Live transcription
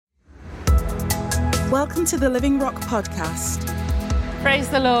Welcome to the Living Rock podcast. Praise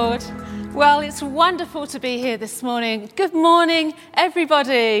the Lord. Well, it's wonderful to be here this morning. Good morning,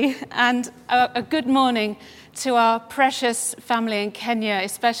 everybody, and a good morning to our precious family in Kenya,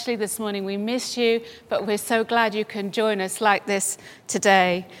 especially this morning. We miss you, but we're so glad you can join us like this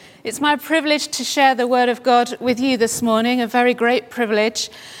today. It's my privilege to share the Word of God with you this morning, a very great privilege.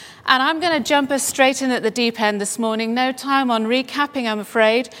 And I'm going to jump us straight in at the deep end this morning. No time on recapping, I'm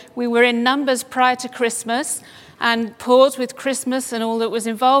afraid. We were in Numbers prior to Christmas and paused with Christmas and all that was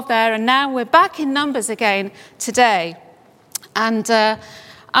involved there. And now we're back in Numbers again today. And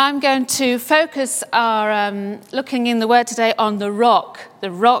I'm going to focus our looking in the Word today on the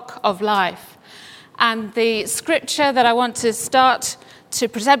rock of life. And the scripture that I want to start to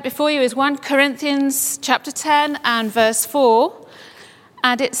present before you is 1 Corinthians chapter 10 and verse 4.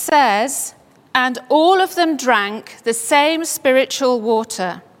 And it says, "And all of them drank the same spiritual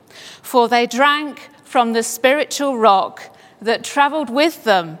water, for they drank from the spiritual rock that traveled with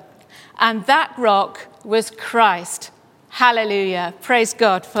them, and that rock was Christ." Hallelujah. Praise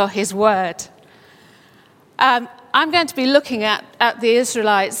God for his word. I'm going to be looking at the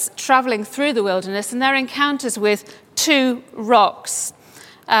Israelites traveling through the wilderness and their encounters with two rocks.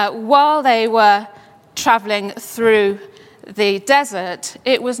 While they were traveling through the desert,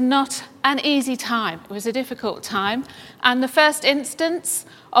 it was not an easy time. It was a difficult time. And the first instance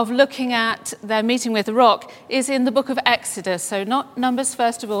of looking at their meeting with the rock is in the book of Exodus. So not Numbers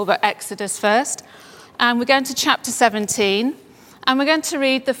first of all, but Exodus first. And we're going to chapter 17. And we're going to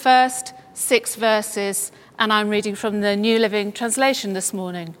read the first 6 verses. And I'm reading from the New Living Translation this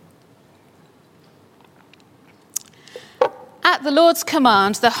morning. At the Lord's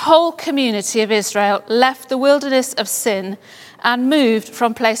command, the whole community of Israel left the wilderness of Sin and moved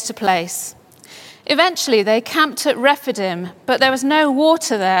from place to place. Eventually, they camped at Rephidim, but there was no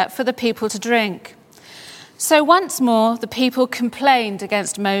water there for the people to drink. So once more, the people complained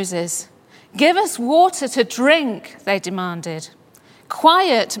against Moses. "Give us water to drink," they demanded.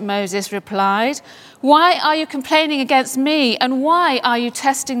 "Quiet," Moses replied. "Why are you complaining against me, and why are you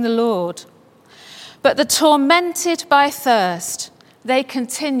testing the Lord?" But the tormented by thirst, they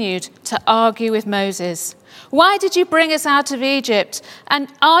continued to argue with Moses. "Why did you bring us out of Egypt? And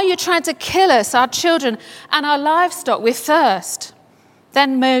are you trying to kill us, our children, and our livestock with thirst?"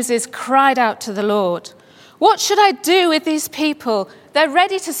 Then Moses cried out to the Lord, "What should I do with these people? They're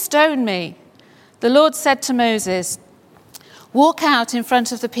ready to stone me." The Lord said to Moses, "Walk out in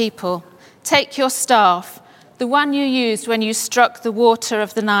front of the people. Take your staff, the one you used when you struck the water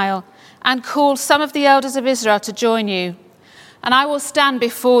of the Nile, and call some of the elders of Israel to join you, and I will stand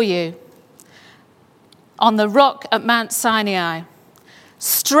before you on the rock at Mount Sinai.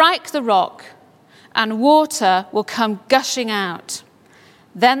 Strike the rock, and water will come gushing out.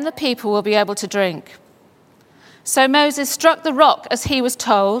 Then the people will be able to drink." So Moses struck the rock as he was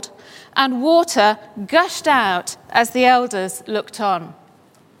told, and water gushed out as the elders looked on.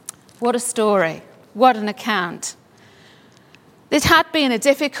 What a story. What an account. It had been a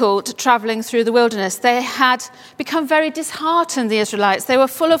difficult travelling through the wilderness. They had become very disheartened, the Israelites. They were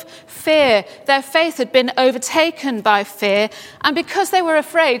full of fear. Their faith had been overtaken by fear. And because they were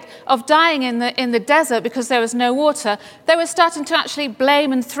afraid of dying in the desert because there was no water, they were starting to actually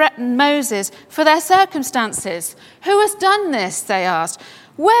blame and threaten Moses for their circumstances. "Who has done this?" they asked.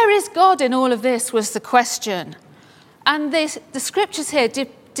 "Where is God in all of this?" was the question. And the scriptures here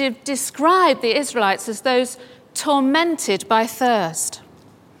describe the Israelites as those tormented by thirst.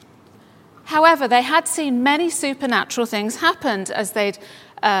 However, they had seen many supernatural things happen as they'd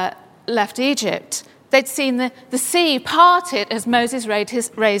left Egypt. They'd seen the sea parted as Moses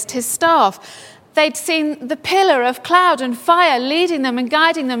raised his staff. They'd seen the pillar of cloud and fire leading them and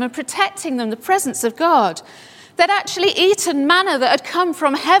guiding them and protecting them, the presence of God. They'd actually eaten manna that had come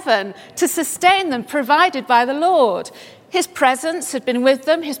from heaven to sustain them, provided by the Lord. His presence had been with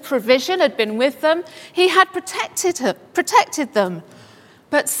them. His provision had been with them. He had protected them.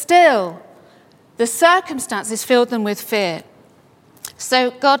 But still, the circumstances filled them with fear.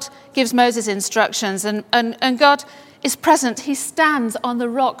 So God gives Moses instructions, and God is present. He stands on the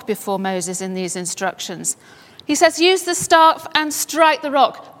rock before Moses in these instructions. He says, "Use the staff and strike the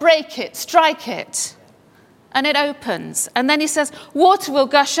rock. Break it, strike it." And it opens. And then he says, "Water will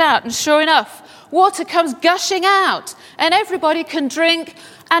gush out." And sure enough, water comes gushing out, and everybody can drink,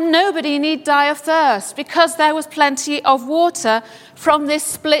 and nobody need die of thirst because there was plenty of water from this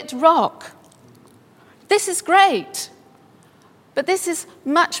split rock. This is great. But this is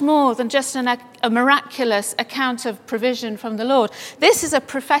much more than just a miraculous account of provision from the Lord. This is a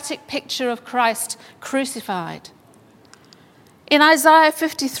prophetic picture of Christ crucified. In Isaiah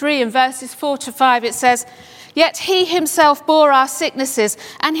 53 and verses 4 to 5, it says, "Yet he himself bore our sicknesses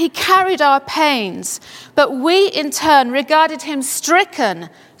and he carried our pains. But we in turn regarded him stricken,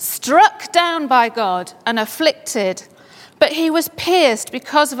 struck down by God and afflicted. But he was pierced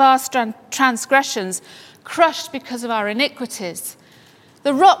because of our transgressions, crushed because of our iniquities."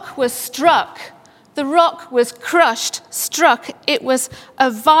 The rock was struck. The rock was crushed, struck. It was a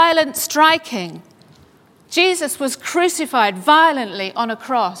violent striking. Jesus was crucified violently on a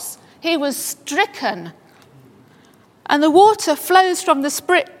cross. He was stricken. And the water flows from the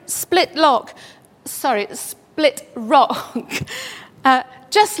split rock,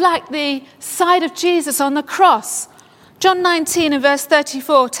 just like the side of Jesus on the cross. John 19 and verse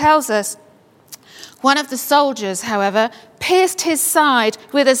 34 tells us, "One of the soldiers, however, pierced his side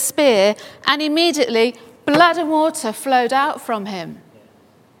with a spear, and immediately blood and water flowed out from him."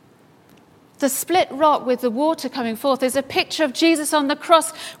 The split rock with the water coming forth is a picture of Jesus on the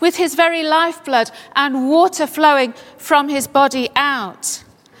cross with his very lifeblood and water flowing from his body out.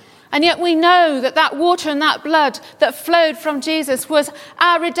 And yet we know that that water and that blood that flowed from Jesus was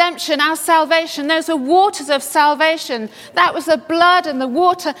our redemption, our salvation. Those were waters of salvation. That was the blood and the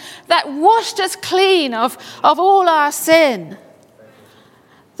water that washed us clean of all our sin.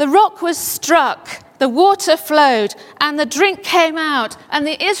 The rock was struck, the water flowed, and the drink came out, and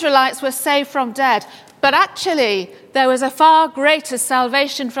the Israelites were saved from death. But actually, there was a far greater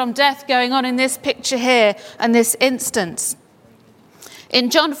salvation from death going on in this picture here and this instance. In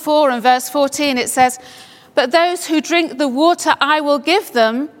John 4 and verse 14, it says, "But those who drink the water I will give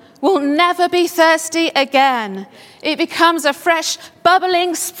them will never be thirsty again. It becomes a fresh,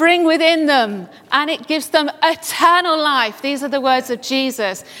 bubbling spring within them, and it gives them eternal life." These are the words of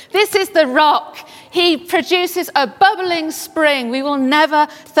Jesus. This is the rock. He produces a bubbling spring. We will never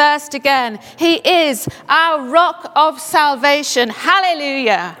thirst again. He is our rock of salvation.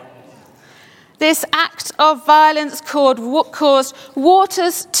 Hallelujah. This act of violence caused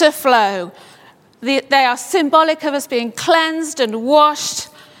waters to flow. They are symbolic of us being cleansed and washed.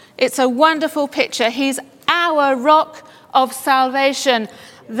 It's a wonderful picture. He's our rock of salvation.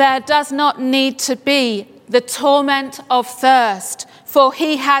 There does not need to be the torment of thirst, for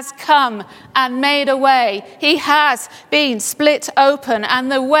he has come and made a way. He has been split open,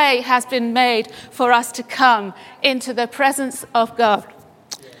 and the way has been made for us to come into the presence of God.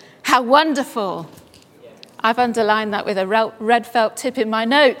 How wonderful. I've underlined that with a red felt tip in my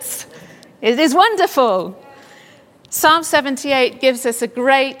notes. It is wonderful. Psalm 78 gives us a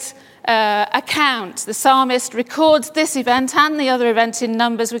great account. The psalmist records this event and the other event in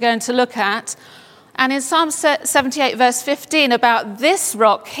Numbers we're going to look at. And in Psalm 78 verse 15 about this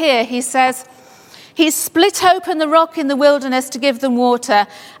rock here, he says, "He split open the rock in the wilderness to give them water,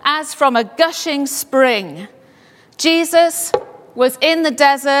 as from a gushing spring." Jesus was in the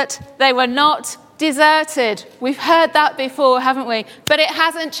desert. They were not deserted. We've heard that before, haven't we? But it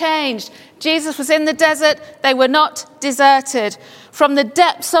hasn't changed. Jesus was in the desert. They were not deserted. From the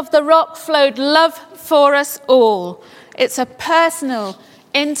depths of the rock flowed love for us all. It's a personal,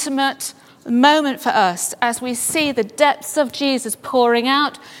 intimate moment for us as we see the depths of Jesus pouring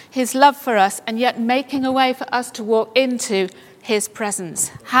out his love for us and yet making a way for us to walk into his presence.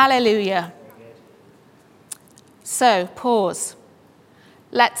 Hallelujah. So, pause.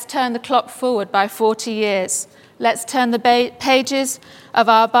 Let's turn the clock forward by 40 years. Let's turn the pages of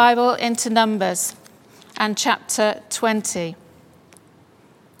our Bible into Numbers and chapter 20.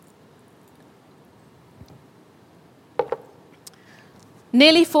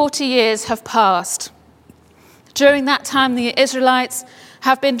 Nearly 40 years have passed. During that time, the Israelites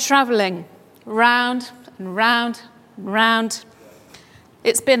have been traveling round and round and round.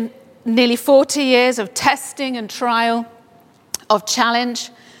 It's been nearly 40 years of testing and trial, of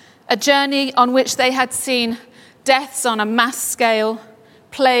challenge, a journey on which they had seen deaths on a mass scale,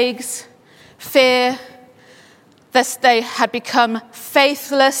 plagues, fear. Thus they had become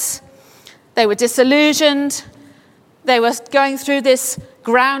faithless. They were disillusioned. They were going through this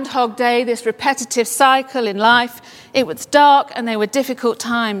Groundhog Day, this repetitive cycle in life. It was dark and they were difficult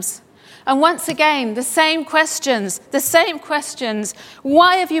times. And once again, the same questions.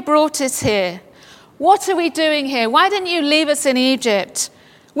 Why have you brought us here? What are we doing here? Why didn't you leave us in Egypt?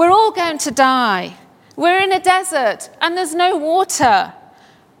 We're all going to die. We're in a desert and there's no water.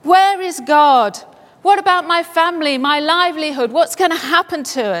 Where is God? What about my family, my livelihood? What's going to happen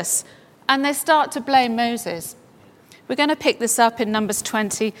to us? And they start to blame Moses. We're going to pick this up in Numbers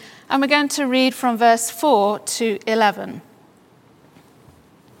 20, and we're going to read from verse 4 to 11.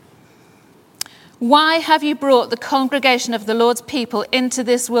 Why have you brought the congregation of the Lord's people into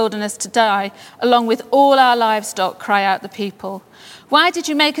this wilderness to die, along with all our livestock?" cry out the people. "Why did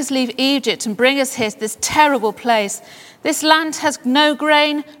you make us leave Egypt and bring us here to this terrible place? This land has no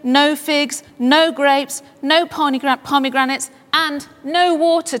grain, no figs, no grapes, no pomegranates, and no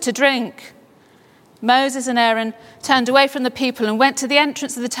water to drink." Moses and Aaron turned away from the people and went to the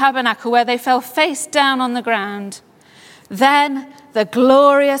entrance of the tabernacle, where they fell face down on the ground. Then the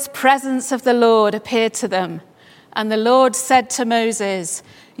glorious presence of the Lord appeared to them. And the Lord said to Moses,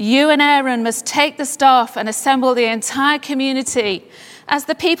 "You and Aaron must take the staff and assemble the entire community. As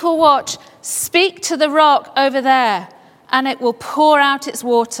the people watch, speak to the rock over there, and it will pour out its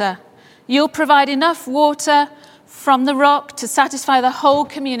water. You'll provide enough water from the rock to satisfy the whole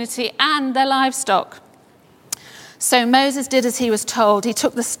community and their livestock." So Moses did as he was told. He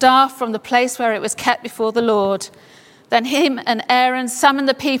took the staff from the place where it was kept before the Lord. Then him and Aaron summoned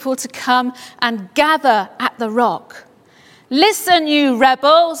the people to come and gather at the rock. "Listen, you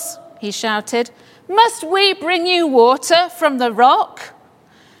rebels," he shouted. "Must we bring you water from the rock?"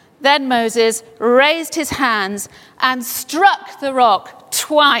 Then Moses raised his hands and struck the rock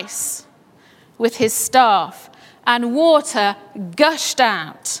twice with his staff, and water gushed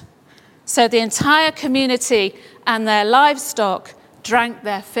out. So the entire community and their livestock drank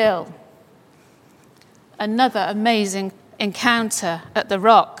their fill. Another amazing encounter at the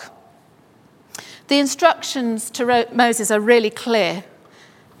rock. The instructions to Moses are really clear.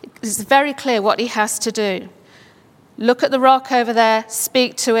 It's very clear what he has to do. Look at the rock over there,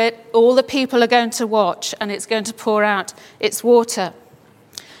 speak to it. All the people are going to watch, and it's going to pour out its water.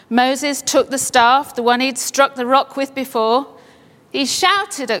 Moses took the staff, the one he'd struck the rock with before. He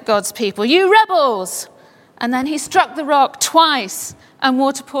shouted at God's people, "You rebels!" And then he struck the rock twice, and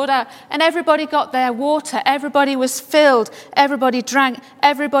water poured out. And everybody got their water. Everybody was filled. Everybody drank.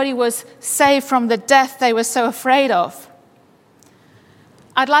 Everybody was saved from the death they were so afraid of.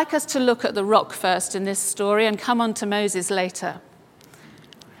 I'd like us to look at the rock first in this story and come on to Moses later.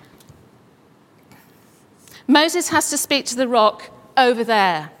 Moses has to speak to the rock over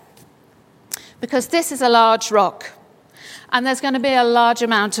there, because this is a large rock, and there's going to be a large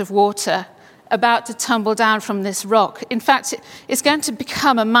amount of water about to tumble down from this rock. In fact, it's going to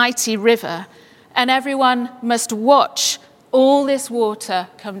become a mighty river, and everyone must watch all this water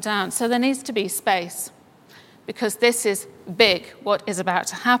come down. So there needs to be space, because this is big, what is about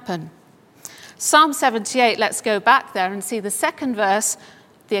to happen. Psalm 78, let's go back there and see the second verse,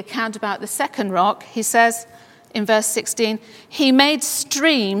 the account about the second rock. He says in verse 16, "He made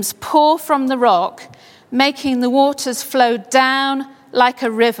streams pour from the rock, making the waters flow down like a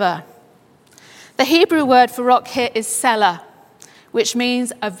river." The Hebrew word for rock here is Selah, which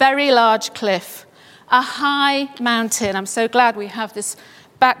means a very large cliff, a high mountain. I'm so glad we have this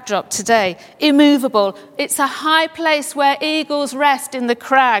backdrop today. Immovable. It's a high place where eagles rest in the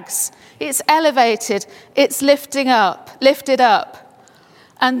crags. It's elevated. It's lifted up.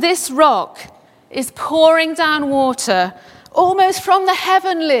 And this rock is pouring down water almost from the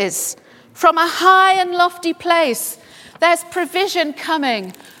heavenlies, from a high and lofty place. There's provision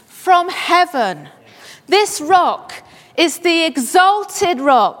coming from heaven. This rock is the exalted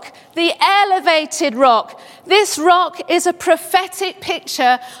rock, the elevated rock. This rock is a prophetic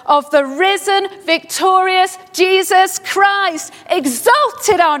picture of the risen, victorious Jesus Christ,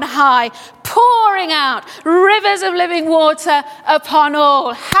 exalted on high, pouring out rivers of living water upon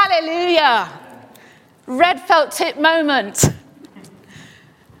all. Hallelujah. Red felt tip moment.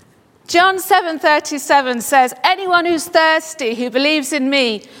 John 7:37 says, "Anyone who's thirsty, who believes in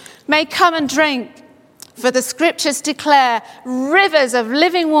me, may come and drink. For the scriptures declare rivers of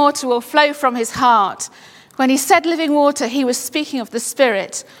living water will flow from his heart." When he said living water, he was speaking of the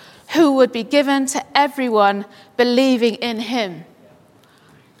Spirit who would be given to everyone believing in him.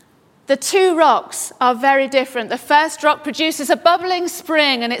 The two rocks are very different. The first rock produces a bubbling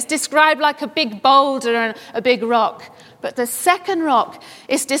spring, and it's described like a big boulder and a big rock. But the second rock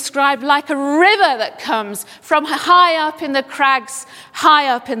is described like a river that comes from high up in the crags, high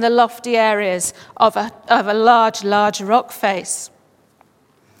up in the lofty areas of a large rock face.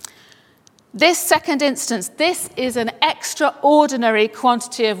 This second instance, this is an extraordinary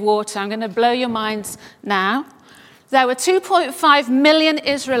quantity of water. I'm going to blow your minds now. There were 2.5 million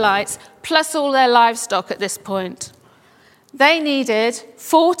Israelites, plus all their livestock at this point. They needed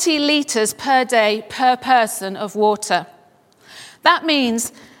 40 litres per day per person of water. That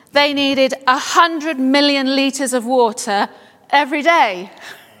means they needed 100 million litres of water every day.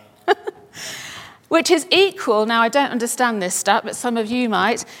 Which is equal, now I don't understand this stat, but some of you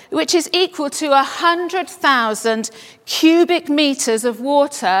might, which is equal to 100,000 cubic metres of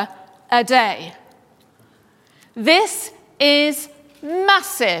water a day. This is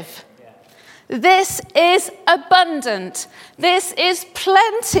massive. This is abundant. This is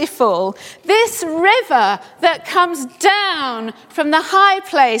plentiful. This river that comes down from the high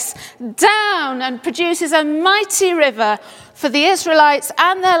place, down and produces a mighty river for the Israelites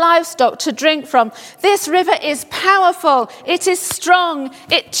and their livestock to drink from. This river is powerful. It is strong.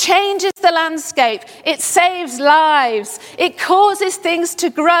 It changes the landscape. It saves lives. It causes things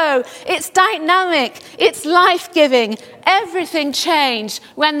to grow. It's dynamic. It's life-giving. Everything changed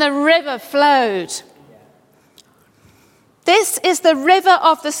when the river flowed. This is the river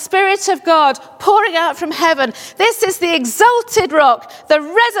of the Spirit of God pouring out from heaven. This is the exalted rock, the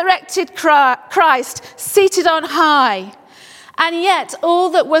resurrected Christ seated on high. And yet, all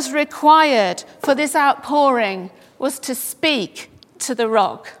that was required for this outpouring was to speak to the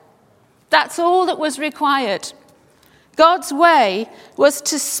rock. That's all that was required. God's way was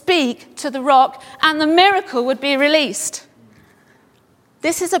to speak to the rock, and the miracle would be released.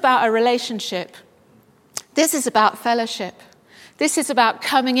 This is about a relationship. This is about fellowship. This is about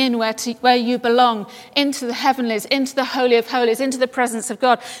coming in where you belong, into the heavenlies, into the Holy of Holies, into the presence of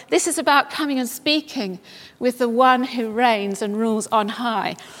God. This is about coming and speaking with the one who reigns and rules on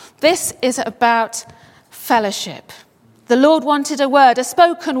high. This is about fellowship. The Lord wanted a word, a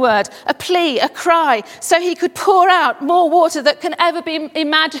spoken word, a plea, a cry, so he could pour out more water that can ever be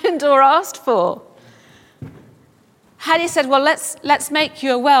imagined or asked for. Had he said, well, let's make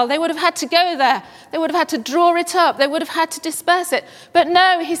you a well, they would have had to go there. They would have had to draw it up. They would have had to disperse it. But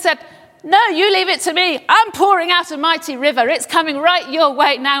no, he said, no, you leave it to me. I'm pouring out a mighty river. It's coming right your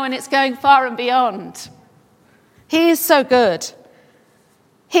way now, and it's going far and beyond. He is so good.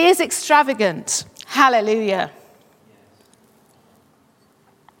 He is extravagant. Hallelujah.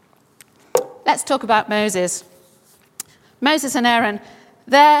 Let's talk about Moses. Moses and Aaron,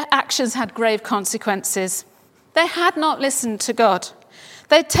 their actions had grave consequences. They had not listened to God.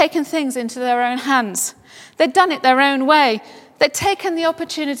 They'd taken things into their own hands. They'd done it their own way. They'd taken the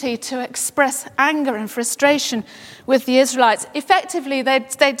opportunity to express anger and frustration with the Israelites. Effectively,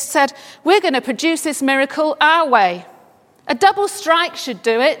 they'd said, we're going to produce this miracle our way. A double strike should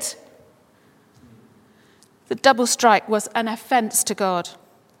do it. The double strike was an offense to God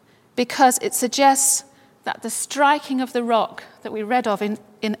because it suggests that the striking of the rock that we read of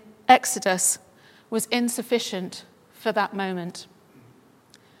in Exodus was insufficient for that moment.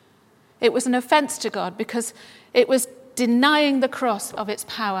 It was an offense to God because it was denying the cross of its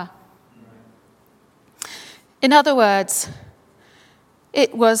power. In other words,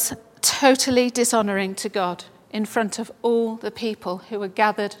 it was totally dishonoring to God in front of all the people who were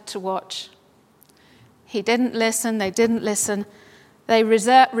gathered to watch. He didn't listen, they didn't listen. They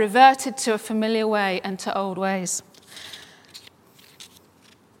reverted to a familiar way and to old ways.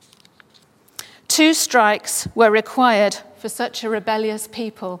 2 strikes were required for such a rebellious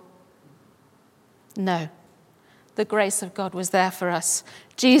people. No, the grace of God was there for us.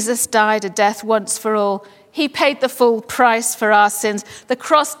 Jesus died a death once for all. He paid the full price for our sins. The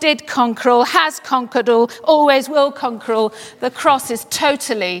cross did conquer all, has conquered all, always will conquer all. The cross is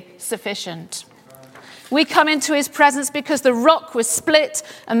totally sufficient. We come into his presence because the rock was split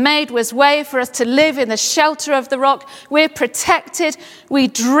and made was way for us to live in the shelter of the rock. We're protected. We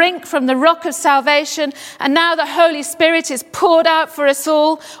drink from the rock of salvation. And now the Holy Spirit is poured out for us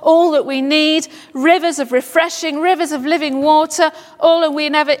all that we need. Rivers of refreshing, rivers of living water. All we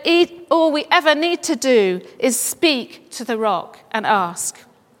ever need to do is speak to the rock and ask.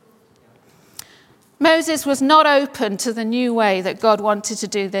 Moses was not open to the new way that God wanted to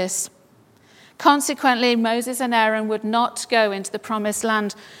do this. Consequently, Moses and Aaron would not go into the promised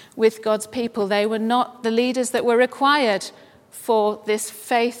land with God's people. They were not the leaders that were required for this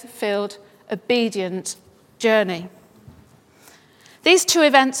faith-filled, obedient journey. These 2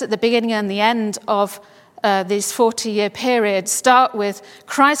 events at the beginning and the end of this 40-year period start with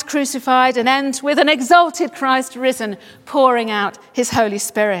Christ crucified and end with an exalted Christ risen, pouring out his Holy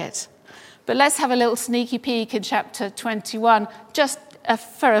Spirit. But let's have a little sneaky peek in chapter 21, just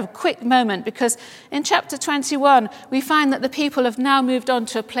for a quick moment, because in chapter 21 we find that the people have now moved on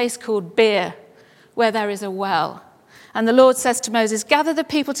to a place called Beer, where there is a well. And the Lord says to Moses, gather the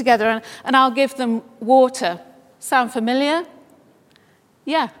people together and I'll give them water. Sound familiar?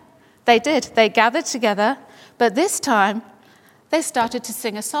 Yeah, they did. They gathered together, but this time they started to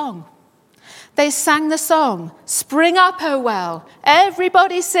sing a song. They sang the song, Spring Up, O Well.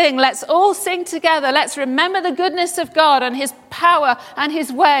 Everybody sing. Let's all sing together. Let's remember the goodness of God and his power and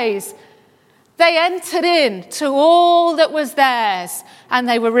his ways. They entered in to all that was theirs, and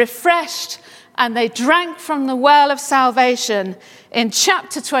they were refreshed, and they drank from the well of salvation. In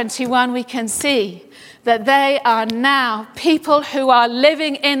chapter 21, we can see that they are now people who are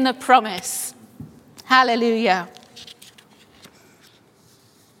living in the promise. Hallelujah.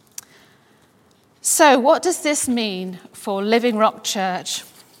 So what does this mean for Living Rock Church?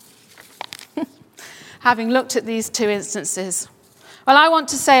 Having looked at these two instances. Well, I want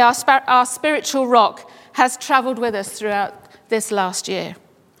to say our spiritual rock has travelled with us throughout this last year.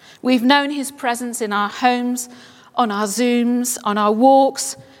 We've known his presence in our homes, on our Zooms, on our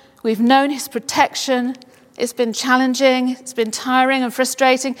walks. We've known his protection. It's been challenging. It's been tiring and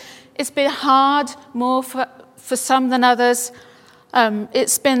frustrating. It's been hard, more for some than others.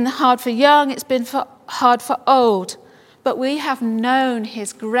 It's been hard for young. It's been hard for old. But we have known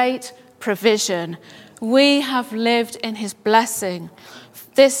his great provision. We have lived in his blessing.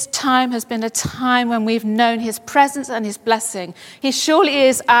 This time has been a time when we've known his presence and his blessing. He surely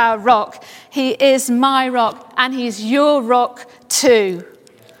is our rock. He is my rock, and he's your rock too.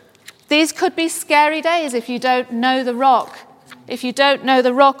 These could be scary days if you don't know the rock, if you don't know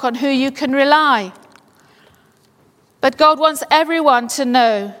the rock on who you can rely. But God wants everyone to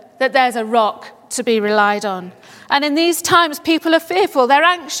know that there's a rock to be relied on. And in these times, people are fearful. They're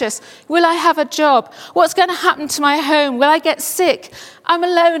anxious. Will I have a job? What's going to happen to my home? Will I get sick? I'm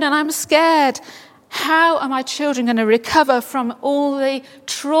alone and I'm scared. How are my children going to recover from all the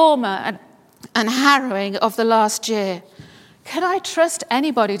trauma and harrowing of the last year? Can I trust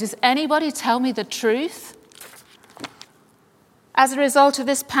anybody? Does anybody tell me the truth? As a result of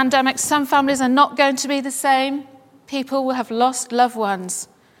this pandemic, some families are not going to be the same. People will have lost loved ones.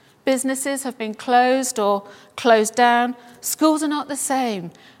 Businesses have been closed or closed down. Schools are not the same.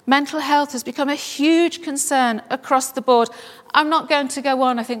 Mental health has become a huge concern across the board. I'm not going to go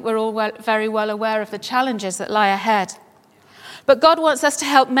on. I think we're all very well aware of the challenges that lie ahead. But God wants us to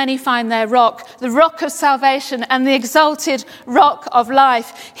help many find their rock, the rock of salvation and the exalted rock of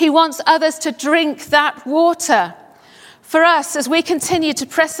life. He wants others to drink that water. For us, as we continue to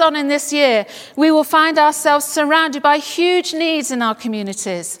press on in this year, we will find ourselves surrounded by huge needs in our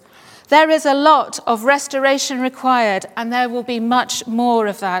communities. There is a lot of restoration required, and there will be much more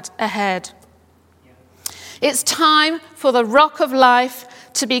of that ahead. It's time for the rock of life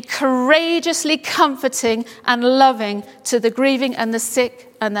to be courageously comforting and loving to the grieving and the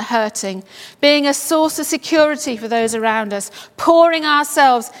sick and the hurting, being a source of security for those around us, pouring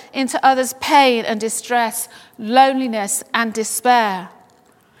ourselves into others' pain and distress, loneliness and despair.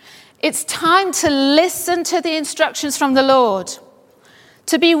 It's time to listen to the instructions from the Lord,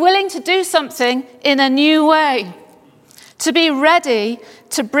 to be willing to do something in a new way, to be ready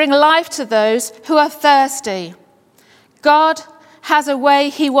to bring life to those who are thirsty. God has a way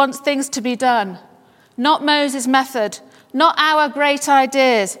he wants things to be done, not Moses' method, not our great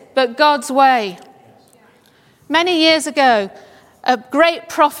ideas, but God's way. Many years ago, a great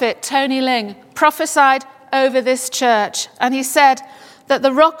prophet, Tony Ling, prophesied over this church, and he said that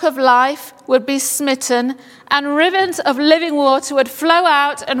the rock of life would be smitten and rivers of living water would flow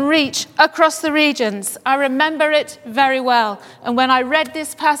out and reach across the regions. I remember it very well. And when I read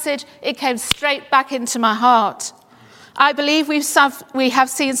this passage, it came straight back into my heart. I believe we have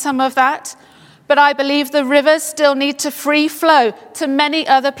seen some of that, but I believe the rivers still need to free flow to many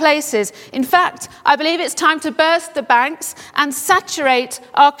other places. In fact, I believe it's time to burst the banks and saturate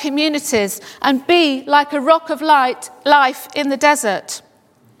our communities and be like a rock of life in the desert.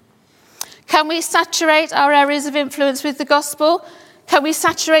 Can we saturate our areas of influence with the gospel? Can we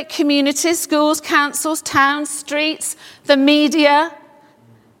saturate communities, schools, councils, towns, streets, the media?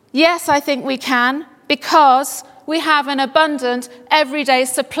 Yes, I think we can, because we have an abundant, everyday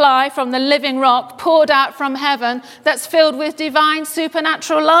supply from the living rock poured out from heaven that's filled with divine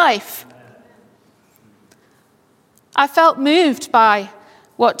supernatural life. I felt moved by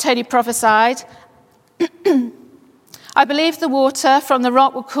what Tony prophesied. I believe the water from the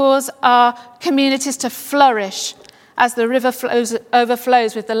rock will cause our communities to flourish as the river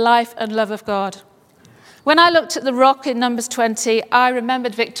overflows with the life and love of God. When I looked at the rock in Numbers 20, I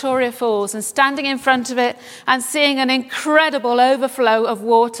remembered Victoria Falls and standing in front of it and seeing an incredible overflow of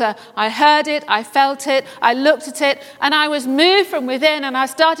water. I heard it, I felt it, I looked at it, and I was moved from within, and I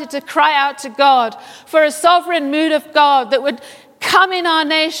started to cry out to God for a sovereign mood of God that would come in our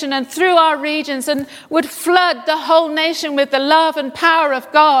nation and through our regions and would flood the whole nation with the love and power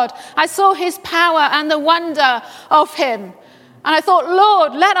of God. I saw his power and the wonder of him. And I thought,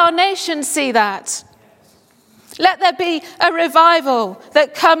 Lord, let our nation see that. Let there be a revival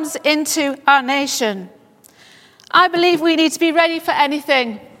that comes into our nation. I believe we need to be ready for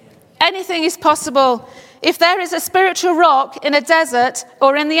anything. Anything is possible If there is a spiritual rock in a desert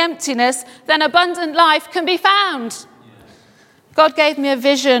or in the emptiness, then abundant life can be found. God gave me a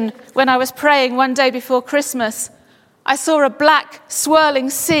vision when I was praying one day before Christmas. I saw a black, swirling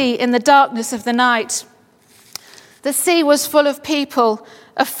sea in the darkness of the night. The sea was full of people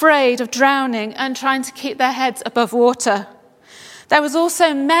afraid of drowning and trying to keep their heads above water. There was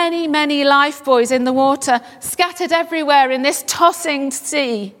also many, many lifebuoys in the water, scattered everywhere in this tossing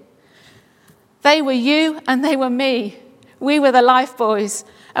sea. They were you and they were me. We were the lifebuoys,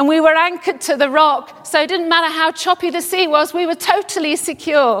 and we were anchored to the rock, so it didn't matter how choppy the sea was, we were totally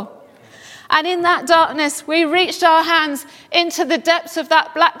secure. And in that darkness, we reached our hands into the depths of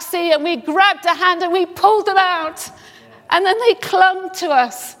that black sea, and we grabbed a hand and we pulled them out. And then they clung to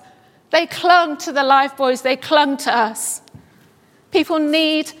us. They clung to the lifebuoys. They clung to us. People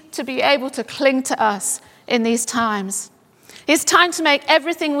need to be able to cling to us in these times. It's time to make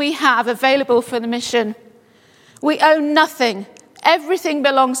everything we have available for the mission. We own nothing. Everything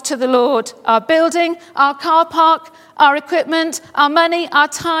belongs to the Lord. Our building, our car park, our equipment, our money, our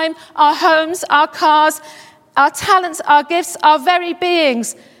time, our homes, our cars, our talents, our gifts, our very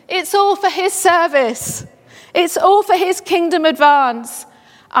beings. It's all for his service. It's all for his kingdom advance.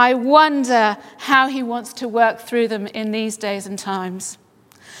 I wonder how he wants to work through them in these days and times.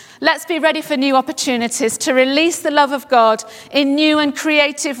 Let's be ready for new opportunities to release the love of God in new and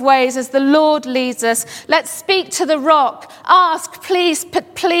creative ways as the Lord leads us. Let's speak to the rock, ask, please,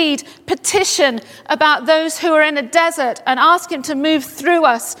 plead, petition about those who are in a desert and ask him to move through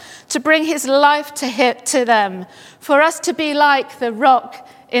us to bring his life to them, for us to be like the rock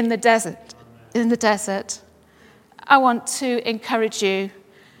in the desert. I want to encourage you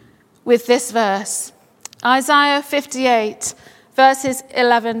with this verse. Isaiah 58, verses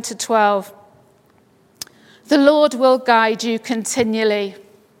 11 to 12. The Lord will guide you continually,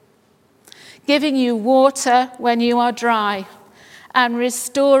 giving you water when you are dry and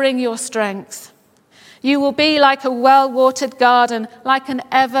restoring your strength. You will be like a well-watered garden, like an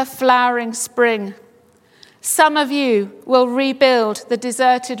ever-flowering spring. Some of you will rebuild the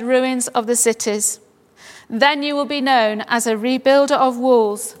deserted ruins of the cities. Then you will be known as a rebuilder of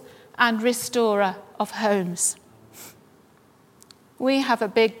walls and restorer of homes. We have a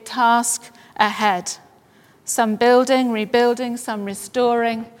big task ahead. Some building, rebuilding, some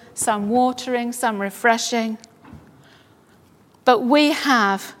restoring, some watering, some refreshing. But we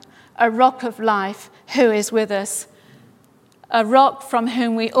have a rock of life who is with us. A rock from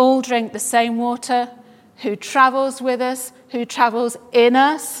whom we all drink the same water, who travels with us, who travels in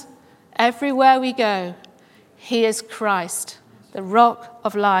us everywhere we go. He is Christ, the rock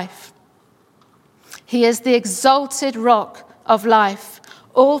of life. He is the exalted rock of life,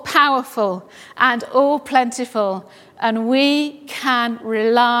 all-powerful and all-plentiful, and we can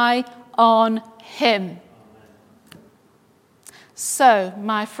rely on him. So,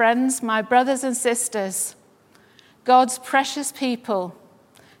 my friends, my brothers and sisters, God's precious people,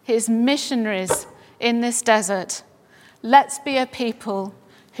 his missionaries in this desert, let's be a people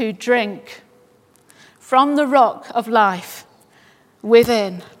who drink from the rock of life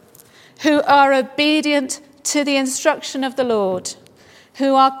within, who are obedient to the instruction of the Lord,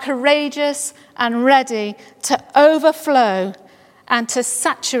 who are courageous and ready to overflow and to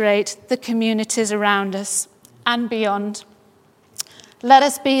saturate the communities around us and beyond. Let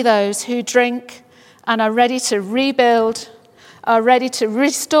us be those who drink and are ready to rebuild, are ready to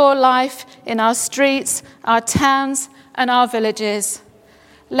restore life in our streets, our towns, and our villages.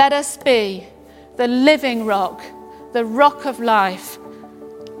 Let us be the living rock, the rock of life.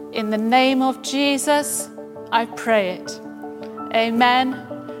 In the name of Jesus, I pray it. Amen.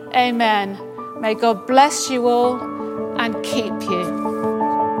 Amen. May God bless you all and keep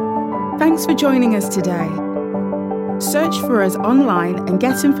you. Thanks for joining us today. Search for us online and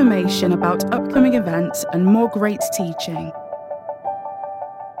get information about upcoming events and more great teaching.